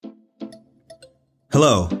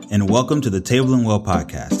Hello, and welcome to the Table and Well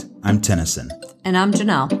podcast. I'm Tennyson. And I'm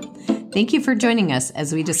Janelle. Thank you for joining us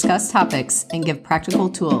as we discuss topics and give practical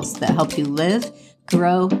tools that help you live,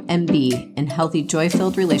 grow, and be in healthy,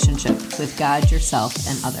 joy-filled relationship with God, yourself,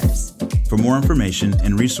 and others. For more information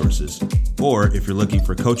and resources, or if you're looking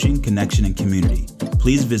for coaching, connection, and community,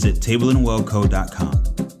 please visit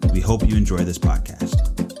tableandwellco.com. We hope you enjoy this podcast.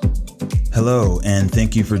 Hello, and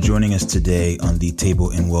thank you for joining us today on the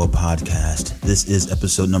Table and Well podcast. This is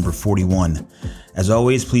episode number 41. As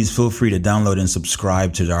always, please feel free to download and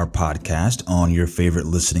subscribe to our podcast on your favorite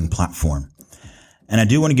listening platform. And I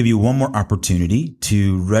do want to give you one more opportunity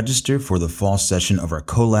to register for the fall session of our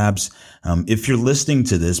collabs. If you're listening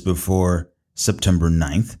to this before September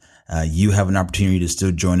 9th, you have an opportunity to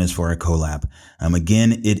still join us for our collab.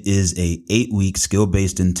 Again, it is a 8-week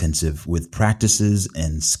skill-based intensive with practices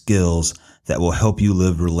and skills that will help you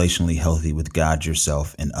live relationally healthy with God,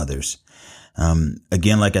 yourself, and others.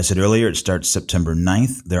 Again, like I said earlier, it starts September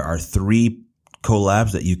 9th. There are 3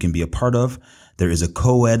 collabs that you can be a part of. There is a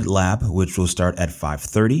co-ed lab, which will start at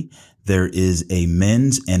 5:30. There is a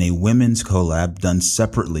men's and a women's collab done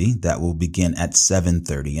separately that will begin at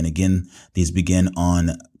 7:30. And again, these begin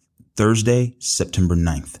on Thursday, September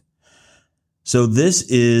 9th. So this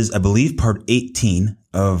is, I believe, part 18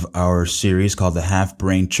 of our series called The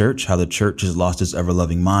Half-Brain Church, How the Church Has Lost Its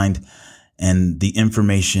Ever-Loving Mind. And the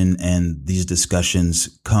information and these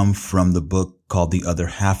discussions come from the book called The Other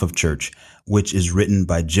Half of Church, which is written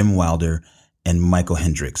by Jim Wilder and Michael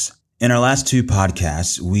Hendricks. In our last 2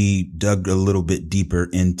 podcasts, we dug a little bit deeper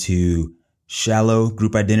into shallow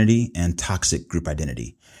group identity and toxic group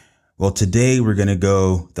identity. Well, today we're going to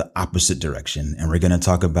go the opposite direction, and we're going to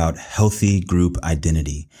talk about healthy group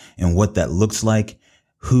identity and what that looks like,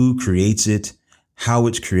 who creates it, how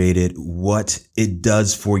it's created, what it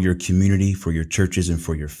does for your community, for your churches, and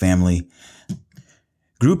for your family.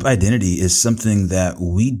 Group identity is something that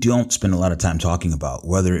we don't spend a lot of time talking about,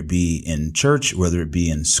 whether it be in church, whether it be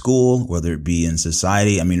in school, whether it be in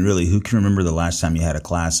society. I mean, really, who can remember the last time you had a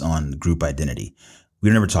class on group identity? We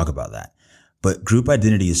never talk about that. But group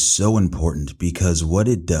identity is so important because what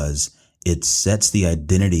it does, it sets the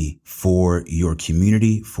identity for your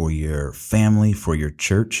community, for your family, for your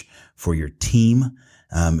church, for your team.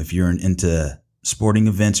 If you're into sporting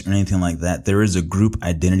events or anything like that, there is a group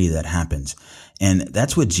identity that happens. And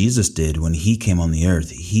that's what Jesus did when he came on the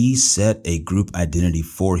earth. He set a group identity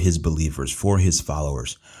for his believers, for his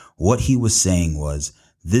followers. What he was saying was,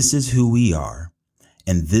 this is who we are,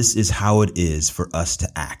 and this is how it is for us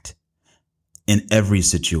to act. In every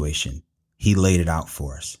situation, he laid it out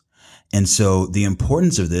for us. And so the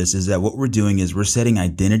importance of this is that what we're doing is we're setting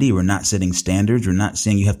identity. We're not setting standards. We're not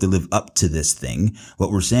saying you have to live up to this thing.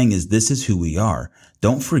 What we're saying is this is who we are.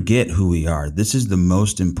 Don't forget who we are. This is the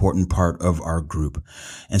most important part of our group.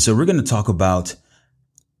 And so we're going to talk about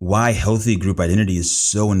why healthy group identity is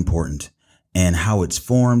so important and how it's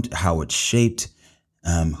formed, how it's shaped,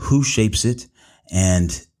 who shapes it.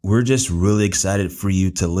 And we're just really excited for you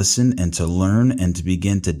to listen and to learn and to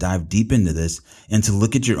begin to dive deep into this and to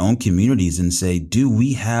look at your own communities and say, do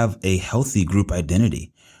we have a healthy group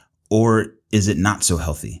identity, or is it not so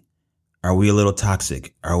healthy? Are we a little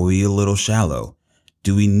toxic? Are we a little shallow?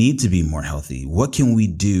 Do we need to be more healthy? What can we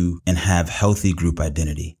do and have healthy group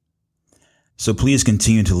identity? So please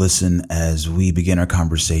continue to listen as we begin our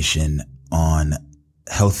conversation on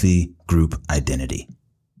healthy group identity.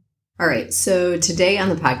 All right, so today on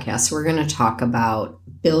the podcast, we're going to talk about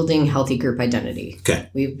building healthy group identity. Okay.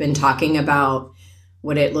 We've been talking about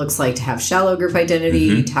what it looks like to have shallow group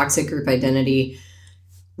identity, toxic group identity,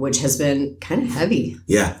 which has been kind of heavy.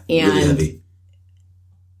 Yeah, and really heavy.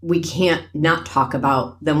 We can't not talk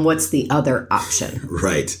about then what's the other option.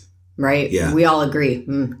 Right. Right? Yeah. We all agree.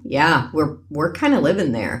 Yeah, we're kind of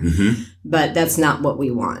living there, but that's not what we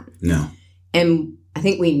want. No. And I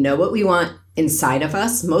think we know what we want inside of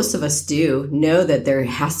us. Most of us do know that there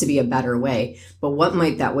has to be a better way, but what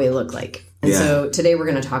might that way look like? And so today we're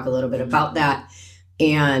going to talk a little bit about that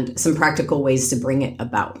and some practical ways to bring it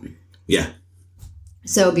about. Yeah.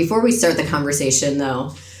 So before we start the conversation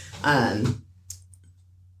though, I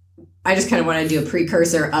just kind of want to do a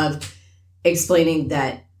precursor of explaining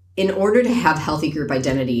that in order to have healthy group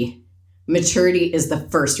identity, maturity is the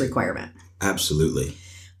first requirement. Absolutely.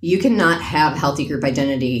 You cannot have healthy group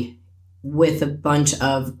identity with a bunch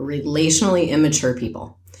of relationally immature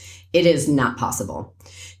people. It is not possible.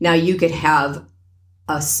 Now, you could have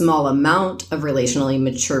a small amount of relationally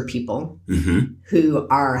mature people who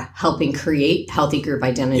are helping create healthy group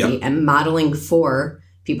identity and modeling for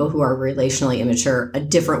people who are relationally immature a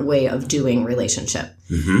different way of doing relationship.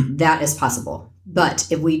 That is possible. But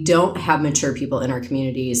if we don't have mature people in our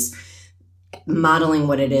communities modeling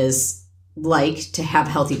what it is like to have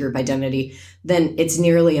healthy group identity, then it's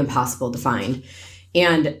nearly impossible to find.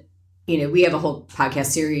 And, we have a whole podcast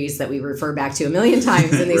series that we refer back to a million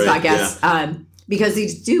times in these right, podcasts because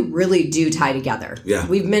these really do tie together. Yeah.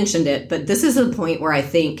 We've mentioned it, but this is a point where I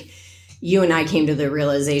think you and I came to the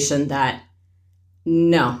realization that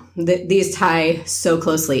no, these tie so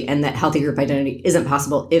closely, and that healthy group identity isn't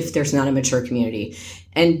possible if there's not a mature community.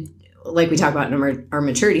 And like we talk about in our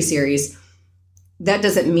maturity series, that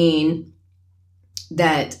doesn't mean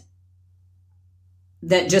that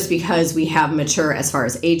just because we have mature as far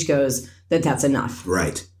as age goes, that's enough.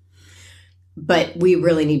 Right. But we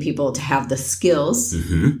really need people to have the skills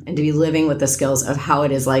and to be living with the skills of how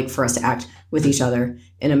it is like for us to act with each other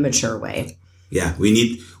in a mature way. Yeah, we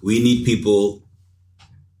need people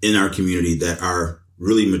in our community that are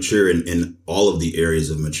really mature in all of the areas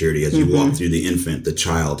of maturity as you walk through the infant, the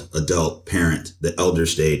child, adult, parent, the elder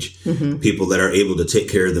stage, people that are able to take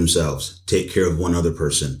care of themselves, take care of one other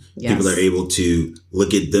person, people that are able to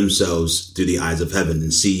look at themselves through the eyes of heaven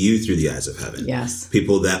and see you through the eyes of heaven. Yes.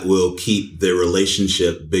 People that will keep their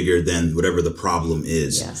relationship bigger than whatever the problem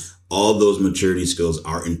is. Yes. All those maturity skills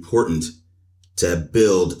are important to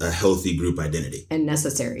build a healthy group identity. And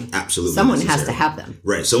necessary. Absolutely. Someone necessary. has to have them.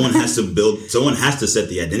 Right. Someone has to set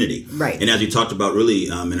the identity. Right. And as we talked about really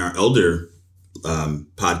in our elder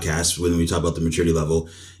podcast, when we talk about the maturity level,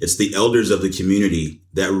 it's the elders of the community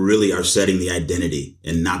that really are setting the identity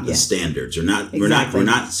and not the standards. We're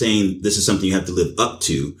not saying this is something you have to live up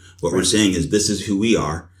to. What we're saying is this is who we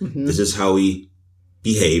are. This is how we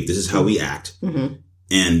behave. This is how we act.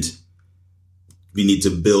 And we need to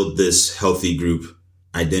build this healthy group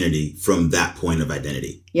identity from that point of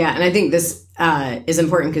identity. Yeah. And I think this is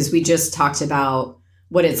important because we just talked about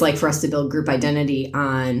what it's like for us to build group identity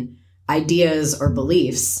on ideas or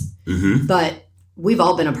beliefs. But we've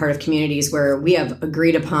all been a part of communities where we have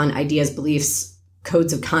agreed upon ideas, beliefs,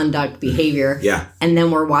 codes of conduct, behavior. Yeah. And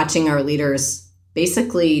then we're watching our leaders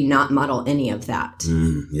basically not model any of that.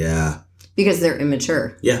 Yeah. Because they're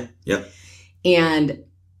immature. Yeah. Yep. And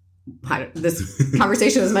this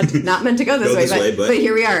conversation was not meant to go this way, but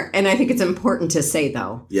here we are. And I think it's important to say,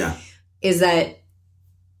 though, is that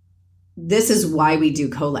this is why we do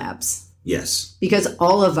collabs. Yes. Because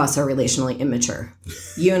all of us are relationally immature.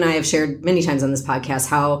 You and I have shared many times on this podcast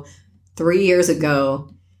how 3 years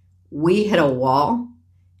ago we hit a wall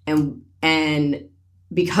and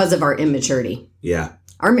because of our immaturity. Yeah.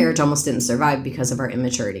 Our marriage almost didn't survive because of our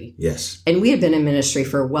immaturity. Yes. And we had been in ministry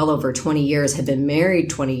for well over 20 years, had been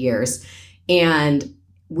married 20 years, and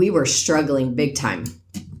we were struggling big time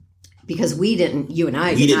because you and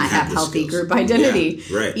I did not have healthy group identity,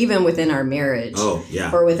 even within our marriage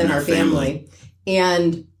or within our family.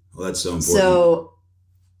 And that's so important. So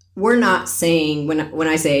we're not saying, when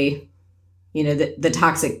I say, the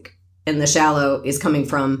toxic and the shallow is coming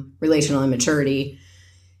from relational immaturity,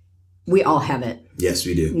 we all have it. Yes,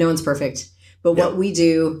 we do. No one's perfect. But what we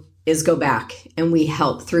do is go back and we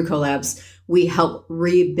help through collabs. We help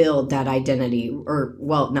rebuild that identity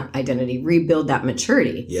rebuild that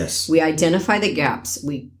maturity. Yes. We identify the gaps.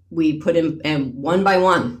 We put in, and one by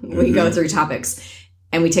one, we go through topics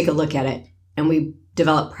and we take a look at it and we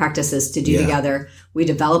develop practices to do together. We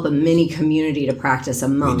develop a mini community to practice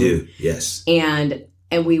among. We do. Yes. And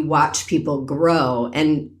we watch people grow.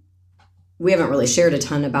 And we haven't really shared a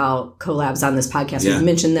ton about collabs on this podcast. We've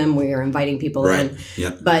mentioned them. We are inviting people in.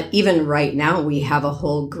 Yep. But even right now, we have a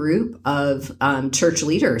whole group of church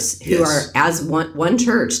leaders who are, as one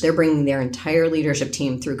church, they're bringing their entire leadership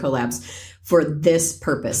team through collabs for this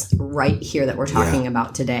purpose right here that we're talking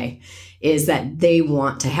about today, is that they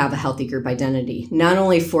want to have a healthy group identity, not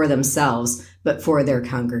only for themselves, but for their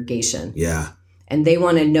congregation. Yeah. And they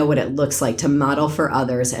want to know what it looks like to model for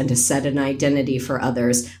others and to set an identity for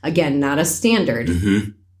others. Again, not a standard,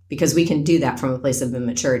 because we can do that from a place of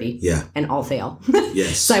immaturity. Yeah. And all fail.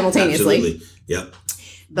 Yes. Simultaneously. Absolutely. Yep.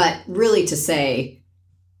 But really to say,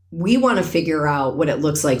 we want to figure out what it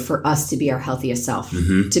looks like for us to be our healthiest self,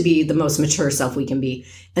 to be the most mature self we can be.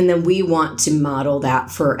 And then we want to model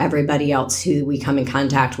that for everybody else who we come in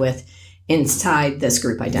contact with inside this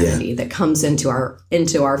group identity that comes into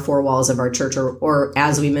our four walls of our church or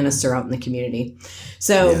as we minister out in the community.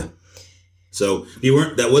 So we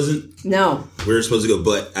weren't, that wasn't where we're supposed to go,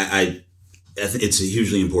 but I think it's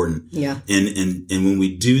hugely important. Yeah. And when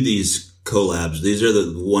we do these collabs, these are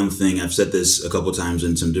the one thing, I've said this a couple of times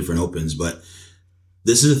in some different opens, but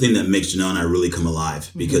this is the thing that makes Janelle and I really come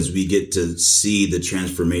alive, because we get to see the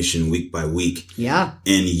transformation week by week. Yeah.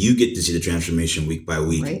 And you get to see the transformation week by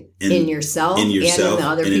week. Right. And in yourself and in the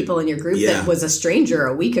other people in your group that was a stranger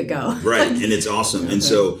a week ago. Right. And it's awesome. And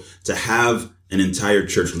so to have an entire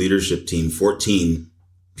church leadership team, 14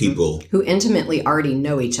 people who intimately already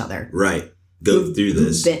know each other. Right. Go through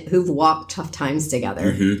this. Who've walked tough times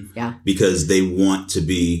together. Mm-hmm. Yeah. Because they want to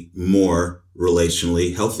be more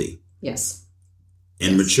relationally healthy. Yes.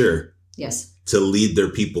 And mature. Yes. To lead their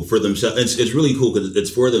people for themselves. It's really cool because it's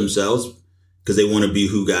for themselves, because they want to be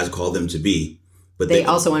who God called them to be. But they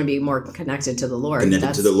also want to be more connected to the Lord.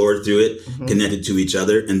 Connected to the Lord through it, connected to each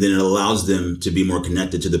other. And then it allows them to be more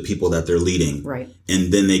connected to the people that they're leading. Right.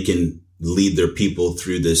 And then they can lead their people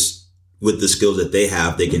through this with the skills that they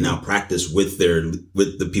have. They can now practice with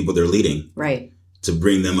the people they're leading. Right. To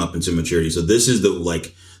bring them up into maturity. So this is the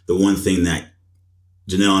one thing that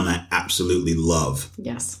Janelle and I absolutely love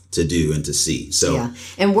to do and to see. So, yeah.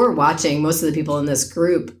 And we're watching, most of the people in this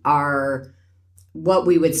group are what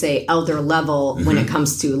we would say elder level when it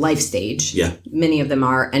comes to life stage. Yeah. Many of them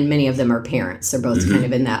are, and many of them are parents. They're both kind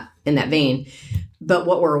of in that vein. But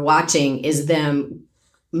what we're watching is them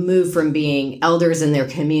move from being elders in their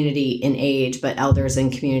community in age, but elders in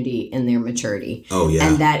community in their maturity. Oh, yeah.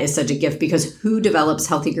 And that is such a gift, because who develops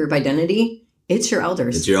healthy group identity? It's your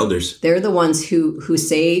elders. It's your elders. They're the ones who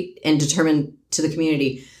say and determine to the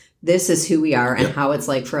community, this is who we are and how it's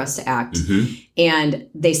like for us to act. And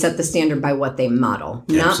they set the standard by what they model,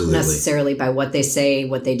 not necessarily by what they say,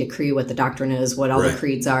 what they decree, what the doctrine is, what all the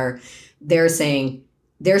creeds are. They're saying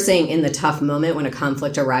in the tough moment when a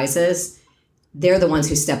conflict arises, they're the ones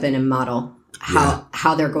who step in and model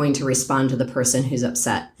how they're going to respond to the person who's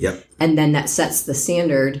upset. Yep. And then that sets the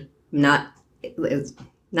standard, not the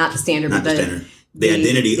standard, but the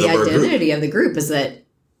identity of our group. The identity of the group is that,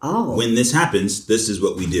 when this happens, this is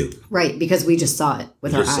what we do. Right, because we just saw it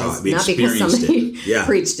with our eyes. Not because somebody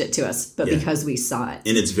preached it to us, but because we saw it.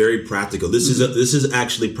 And it's very practical. This is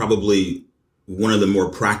actually probably one of the more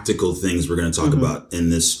practical things we're going to talk about in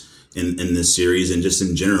this series and just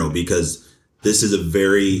in general, because this is a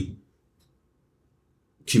very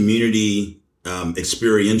community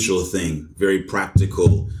experiential thing, very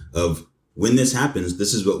practical of when this happens,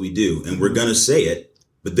 this is what we do. And we're going to say it,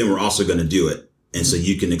 but then we're also going to do it. And so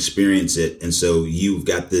you can experience it. And so you've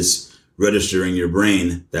got this register in your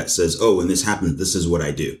brain that says, oh, when this happens, this is what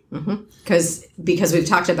I do. Because we've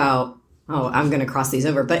talked about, I'm going to cross these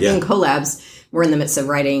over. But in collabs, we're in the midst of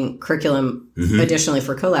writing curriculum additionally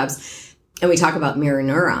for collabs. And we talk about mirror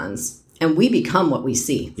neurons. And we become what we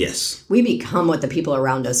see. Yes. We become what the people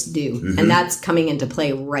around us do. And that's coming into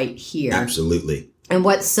play right here. Absolutely. And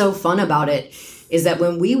what's so fun about it is that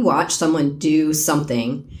when we watch someone do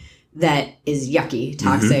something that is yucky,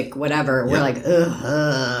 toxic, whatever, we're like,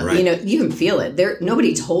 ugh. Right. You can feel it.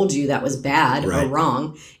 Nobody told you that was bad or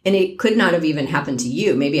wrong. And it could not have even happened to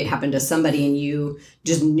you. Maybe it happened to somebody and you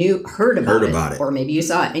just heard about it. Or maybe you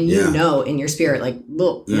saw it and you know in your spirit, like,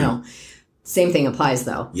 no. Same thing applies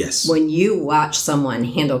though. Yes. When you watch someone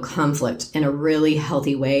handle conflict in a really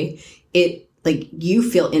healthy way, you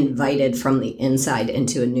feel invited from the inside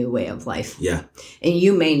into a new way of life. Yeah. And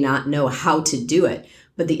you may not know how to do it,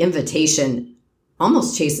 but the invitation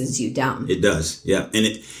almost chases you down. It does. Yeah.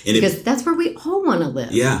 Because that's where we all want to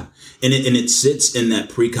live. Yeah. And it sits in that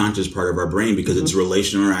preconscious part of our brain because it's a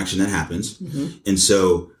relational interaction that happens. And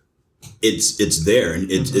so it's there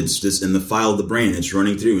and it's just in the file of the brain. It's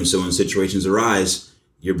running through. And so when situations arise,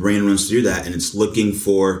 your brain runs through that and it's looking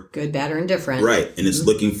for good, bad, or indifferent. Right. And it's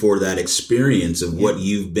looking for that experience of what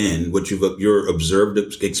you've been, your observed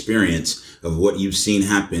experience of what you've seen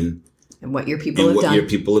happen. And what your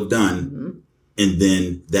people have done. And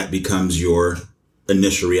then that becomes your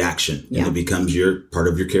initial reaction. And it becomes part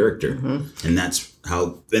of your character. And that's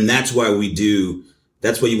why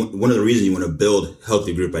one of the reasons you want to build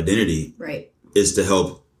healthy group identity is to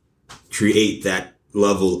help create that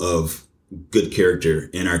level of good character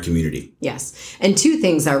in our community. Yes. And two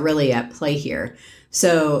things are really at play here.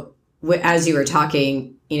 So as you were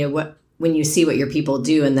talking, when you see what your people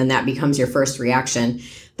do and then that becomes your first reaction,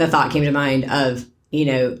 the thought came to mind of,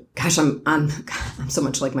 gosh, I'm so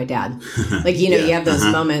much like my dad. Like, you have those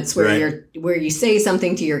moments where where you say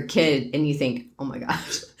something to your kid and you think, oh my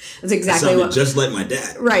gosh, that's exactly what. Just like my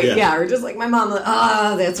dad. Right. Yeah. Or just like my mom.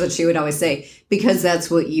 That's what she would always say, because that's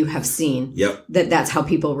what you have seen. Yep. That's how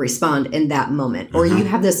people respond in that moment. Or you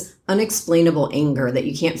have this unexplainable anger that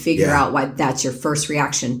you can't figure out why that's your first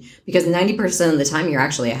reaction, because 90% of the time you're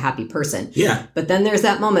actually a happy person. Yeah. But then there's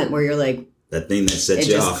that moment where you're like, that thing that sets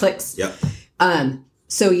you off. It just clicks. Yep.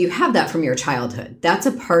 So you have that from your childhood. That's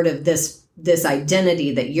a part of this this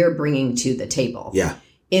identity that you're bringing to the table. Yeah.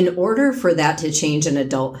 In order for that to change in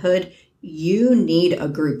adulthood, you need a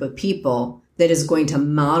group of people that is going to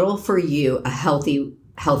model for you a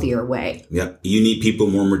healthier way. Yeah. You need people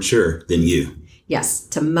more mature than you. Yes,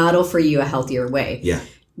 to model for you a healthier way. Yeah.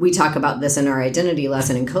 We talk about this in our identity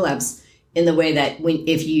lesson in Collabs in the way that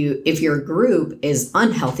if your group is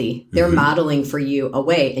unhealthy, they're modeling for you a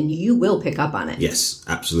way, and you will pick up on it. Yes,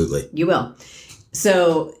 absolutely. You will.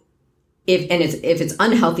 So if it's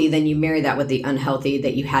unhealthy, then you marry that with the unhealthy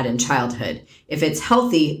that you had in childhood. If it's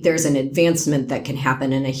healthy, there's an advancement that can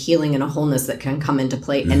happen and a healing and a wholeness that can come into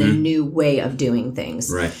play and a new way of doing things.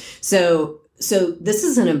 Right. So this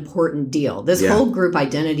is an important deal. This whole group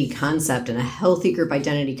identity concept and a healthy group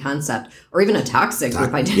identity concept, or even a toxic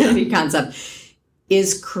group identity concept,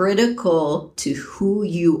 is critical to who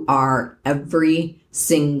you are every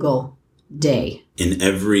single day. In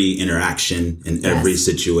every interaction, in every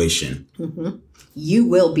situation. Mm-hmm. You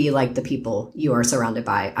will be like the people you are surrounded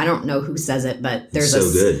by. I don't know who says it, but there's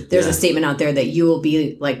a statement out there that you will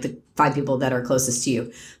be like the 5 people that are closest to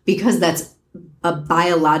you, because that's a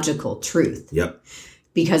biological truth. Yep.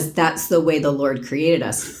 Because that's the way the Lord created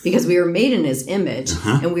us. Because we were made in his image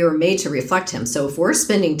and we were made to reflect him. So if we're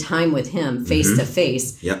spending time with him face to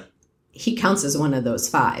face, he counts as one of those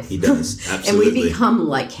 5. He does. Absolutely. And we become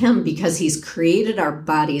like him because he's created our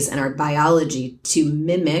bodies and our biology to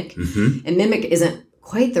mimic. And mimic isn't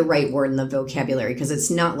quite the right word in the vocabulary because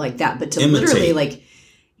it's not like that. But to imitate. Literally like,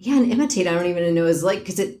 and imitate, I don't even know is like,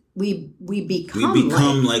 because we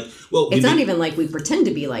become like well, it's not even like we pretend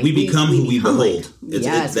to be like. We become who we behold. Like,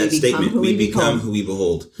 it's that statement. We become who we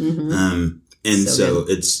behold. And so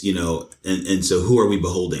it's, and so who are we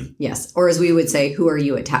beholding? Yes. Or as we would say, who are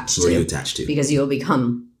you attached to? Who are you attached to? Because you'll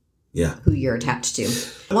become who you're attached to.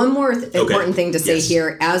 One more important thing to say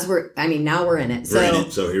here now we're in it. So,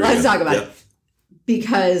 here let's talk about it.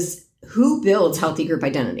 Because who builds healthy group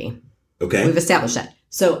identity? Okay. We've established that.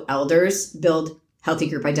 So elders build healthy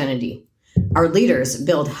group identity. Our leaders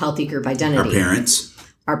build healthy group identity.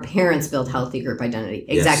 Our parents build healthy group identity.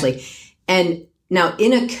 Exactly. Yes. And now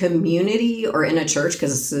in a community or in a church,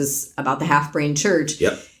 because this is about the half-brain church,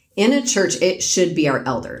 in a church, it should be our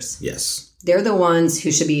elders. Yes. They're the ones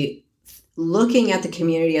who should be looking at the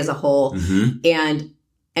community as a whole and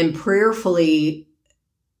prayerfully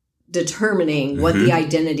determining what the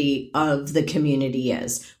identity of the community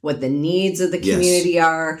is, what the needs of the community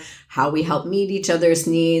are, how we help meet each other's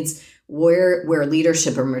needs, where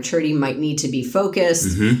leadership or maturity might need to be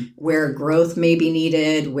focused, where growth may be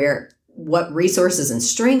needed, what resources and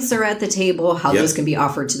strengths are at the table, how those can be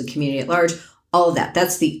offered to the community at large, all of that.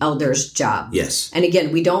 That's the elder's job. Yes. And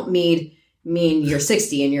again, we don't mean you're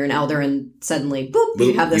 60 and you're an elder and suddenly, boop,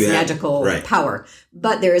 you have this magical power.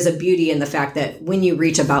 But there is a beauty in the fact that when you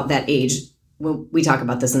reach about that age, we talk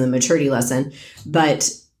about this in the maturity lesson, but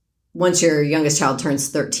once your youngest child turns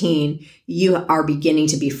 13, you are beginning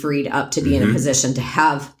to be freed up to be in a position to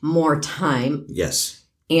have more time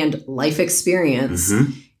and life experience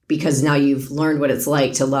because now you've learned what it's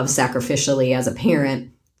like to love sacrificially as a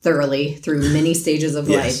parent thoroughly through many stages of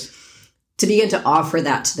life. To begin to offer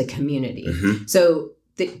that to the community. So,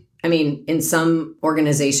 in some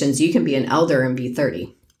organizations, you can be an elder and be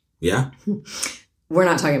 30. Yeah. We're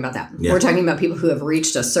not talking about that. Yeah. We're talking about people who have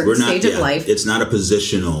reached a certain stage of life. It's not a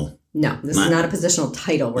positional. No, this is not a positional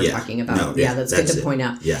title we're talking about. No, that's good to point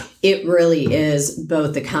out. Yeah. It really is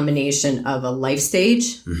both the combination of a life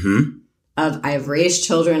stage of I have raised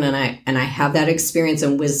children and I have that experience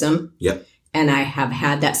and wisdom. Yep. And I have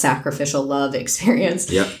had that sacrificial love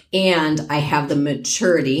experience. Yep. And I have the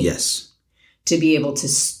maturity to be able to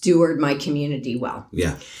steward my community well.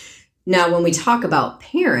 Yeah. Now, when we talk about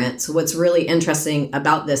parents, what's really interesting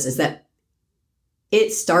about this is that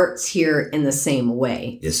it starts here in the same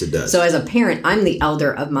way. Yes, it does. So as a parent, I'm the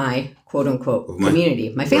elder of my quote unquote community,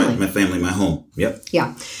 my family. Right, my family, my home. Yep.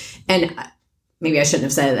 Yeah. And maybe I shouldn't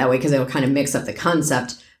have said it that way because it'll kind of mix up the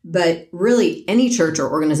concept. But really, any church or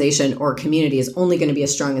organization or community is only going to be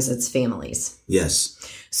as strong as its families. Yes.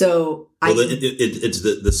 So it's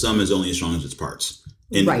the sum is only as strong as its parts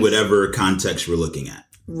in whatever context we're looking at.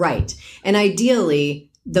 Right. And ideally,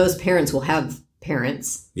 those parents will have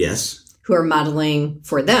parents. Yes. Who are modeling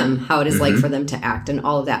for them how it is like for them to act and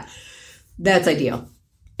all of that. That's ideal.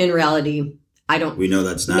 In reality, we know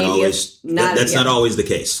that's not always not always the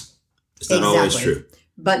case. It's not always true.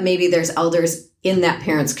 But maybe there's elders in that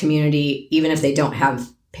parents' community, even if they don't have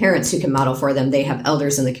parents who can model for them, they have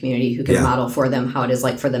elders in the community who can model for them how it is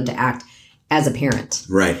like for them to act as a parent.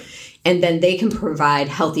 Right. And then they can provide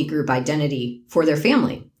healthy group identity for their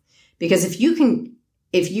family. Because if you can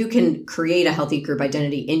if you can create a healthy group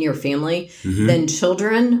identity in your family, Mm-hmm. then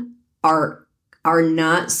children are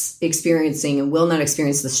not experiencing and will not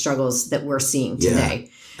experience the struggles that we're seeing today.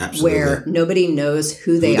 Absolutely. Where nobody knows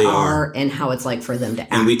who they are and how it's like for them to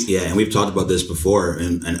act. And we've talked about this before, I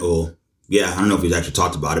don't know if we've actually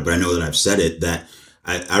talked about it, but I know that I've said it, that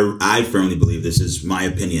I firmly believe, this is my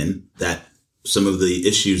opinion, that some of the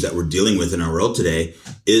issues that we're dealing with in our world today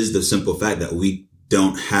is the simple fact that we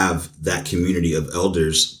don't have that community of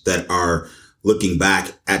elders that are looking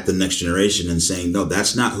back at the next generation and saying, no,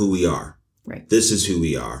 that's not who we are. Right. This is who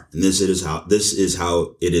we are. And this is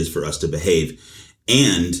how it is for us to behave.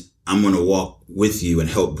 And I'm going to walk with you and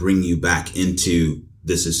help bring you back into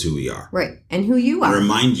this is who we are. Right. And who you are.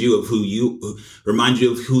 Remind you of who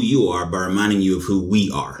you are by reminding you of who we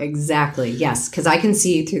are. Exactly. Yes. Because I can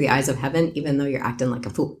see you through the eyes of heaven, even though you're acting like a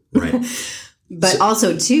fool. Right. But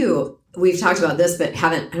also too, we've talked about this, but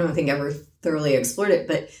I don't think ever thoroughly explored it,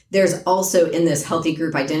 but there's also in this healthy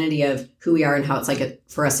group identity of who we are and how it's like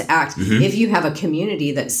for us to act. Mm-hmm. If you have a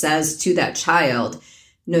community that says to that child,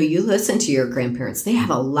 no, you listen to your grandparents. They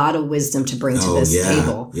have a lot of wisdom to bring to this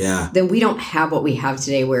table. Yeah. Then we don't have what we have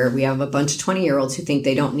today, where we have a bunch of 20-year-olds who think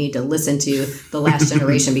they don't need to listen to the last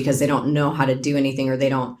generation because they don't know how to do anything, or they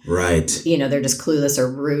don't, right. They're just clueless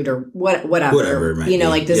or rude or whatever. Whatever it might be.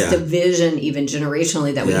 Like this division, even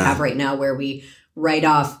generationally, that we have right now, where we write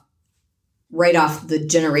off the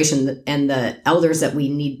generation and the elders that we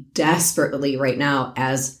need desperately right now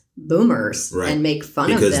as boomers, and make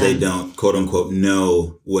fun of them because they don't, quote unquote,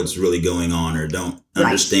 know what's really going on or don't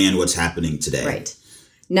understand what's happening today. Right.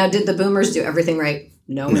 Now, did the boomers do everything right?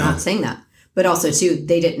 No, we're not saying that. But also, too,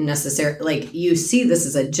 they didn't necessarily, you see this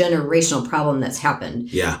is a generational problem that's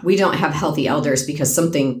happened. Yeah. We don't have healthy elders because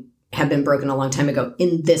something had been broken a long time ago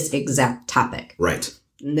in this exact topic. Right.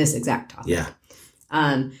 In this exact topic.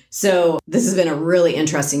 Yeah. So this has been a really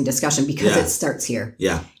interesting discussion because it starts here.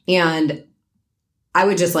 Yeah. And I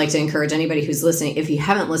would just like to encourage anybody who's listening, if you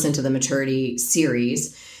haven't listened to the maturity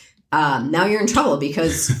series, now you're in trouble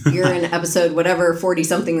because you're in episode whatever 40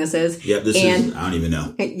 something this is. Yeah, this is, I don't even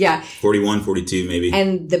know. Yeah. 41, 42 maybe.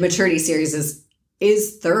 And the maturity series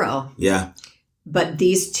is thorough. Yeah. But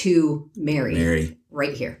these two marry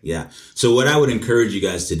right here. Yeah. So what I would encourage you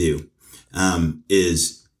guys to do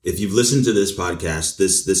is, if you've listened to this podcast,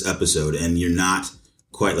 this episode, and you're not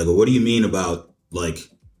quite like, well, what do you mean about like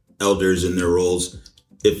elders and their roles?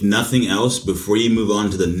 If nothing else, before you move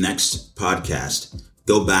on to the next podcast,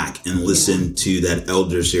 go back and listen to that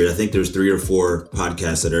elder series. I think there's 3 or 4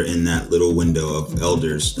 podcasts that are in that little window of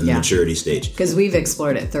elders in the maturity stage. Because we've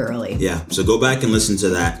explored it thoroughly. Yeah. So go back and listen to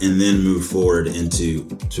that and then move forward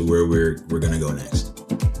to where we're going to go next.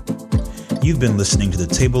 You've been listening to the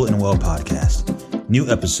Table and Well podcast. New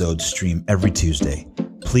episodes stream every Tuesday.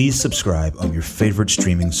 Please subscribe on your favorite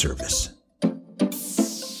streaming service.